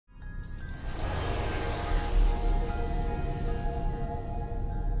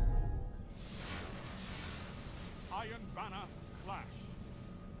Banner flash.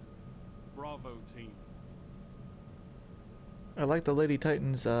 Bravo team. I like the Lady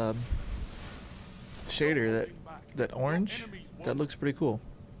Titan's shader. That orange. That looks pretty cool.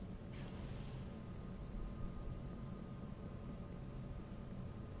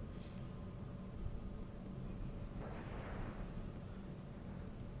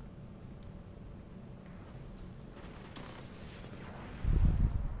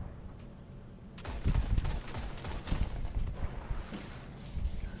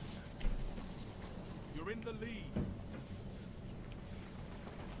 You're in the lead.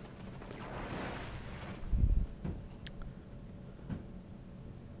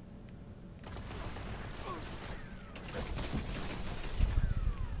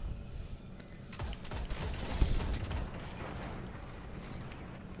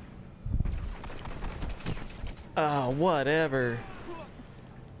 Oh, whatever.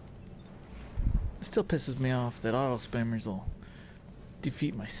 It still pisses me off that auto spammers will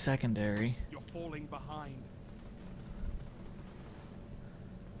defeat my secondary. You're falling behind.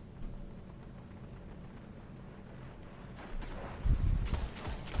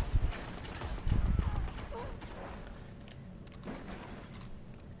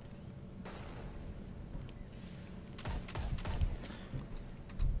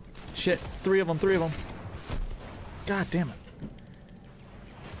 Shit, three of them. God damn it.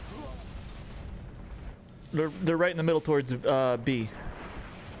 They're right in the middle towards B.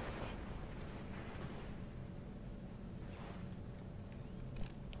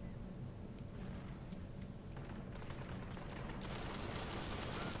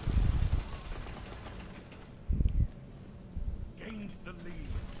 Gained the lead.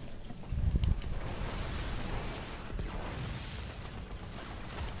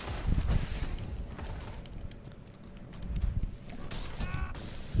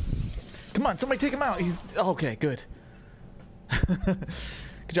 Come on, somebody take him out. He's okay. Good. Good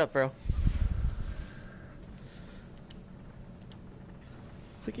job, Pharaoh.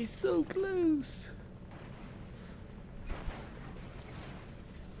 It's like he's so close.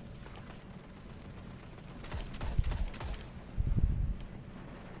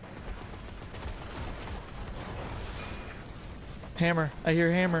 Hammer. I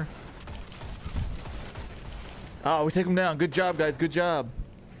hear hammer. Oh, we take him down. Good job, guys. Good job.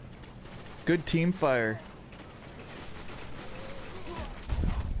 Good team fire.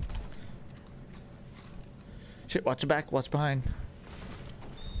 Shit, watch your back, watch behind.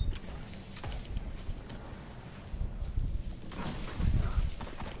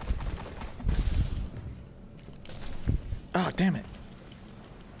 Oh, damn it.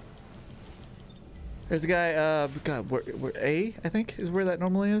 There's a guy, God, where A, I think, is where that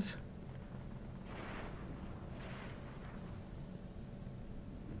normally is.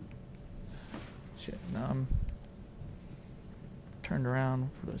 Shit, now I'm turned around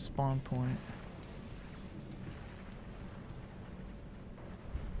for the spawn point.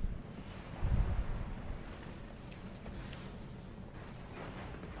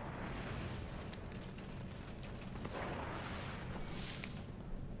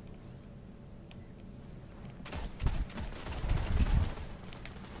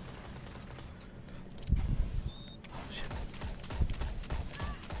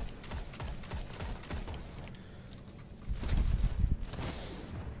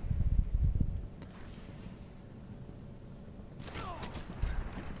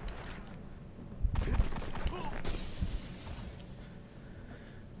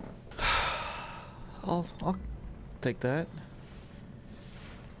 I'll take that.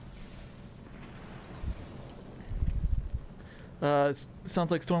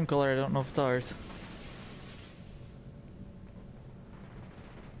 Sounds like Stormcaller. I don't know if it's ours.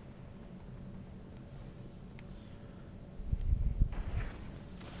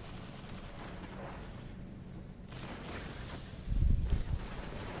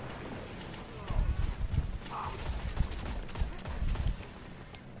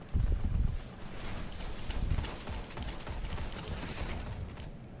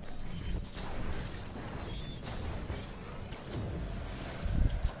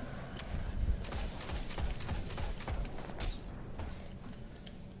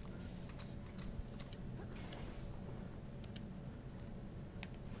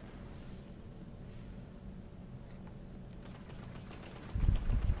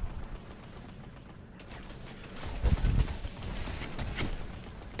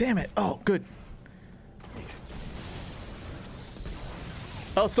 Damn it! Oh, good.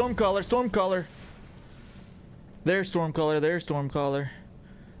 Oh, Stormcaller, Stormcaller. There's Stormcaller, there's Stormcaller.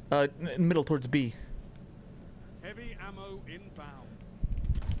 Middle towards B. Heavy ammo inbound.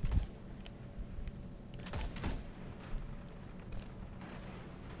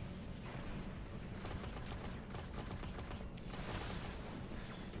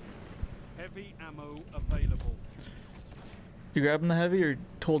 Heavy ammo available. You grabbing the heavy or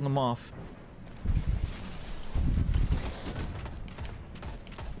holding them off?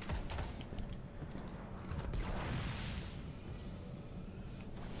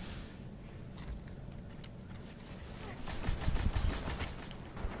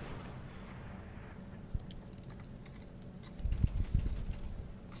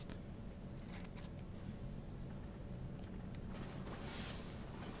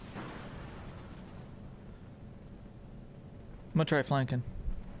 I'm gonna try flanking.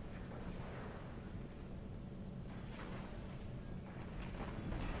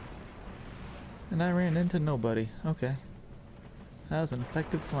 And I ran into nobody. Okay. That was an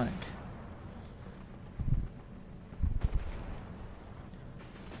effective flank.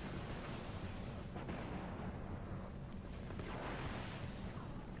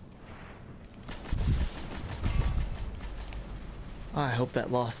 I hope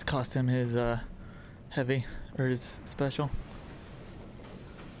that loss cost him his heavy or his special.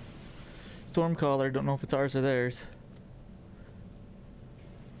 Stormcaller, don't know if it's ours or theirs.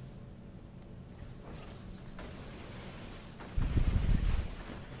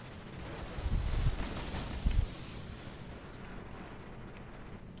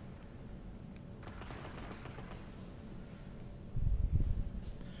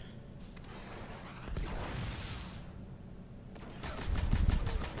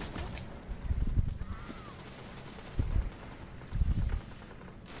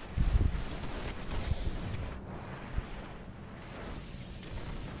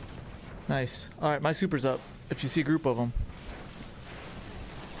 Nice. Alright, my super's up. If you see a group of them.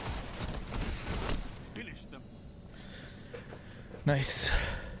 Finish them. Nice.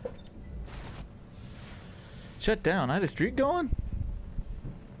 Shut down. I had a streak going?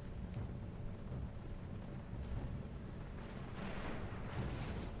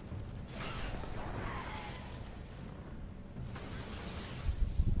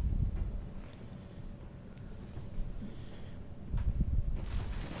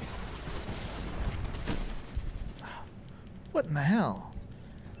 What in the hell?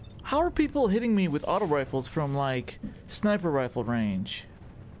 How are people hitting me with auto rifles from like sniper rifle range?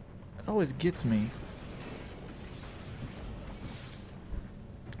 It always gets me.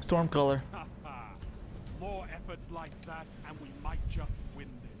 Stormcaller. More efforts like that and we might just win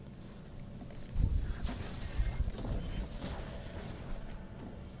this.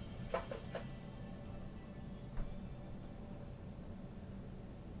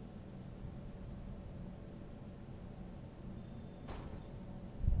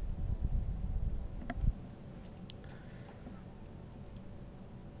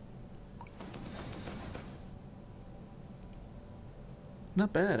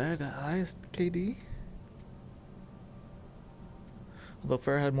 Not bad. I had the highest KD. Although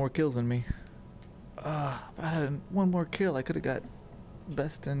Fair had more kills than me. If I had one more kill, I could have got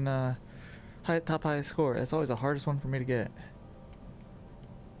best in top highest score. That's always the hardest one for me to get.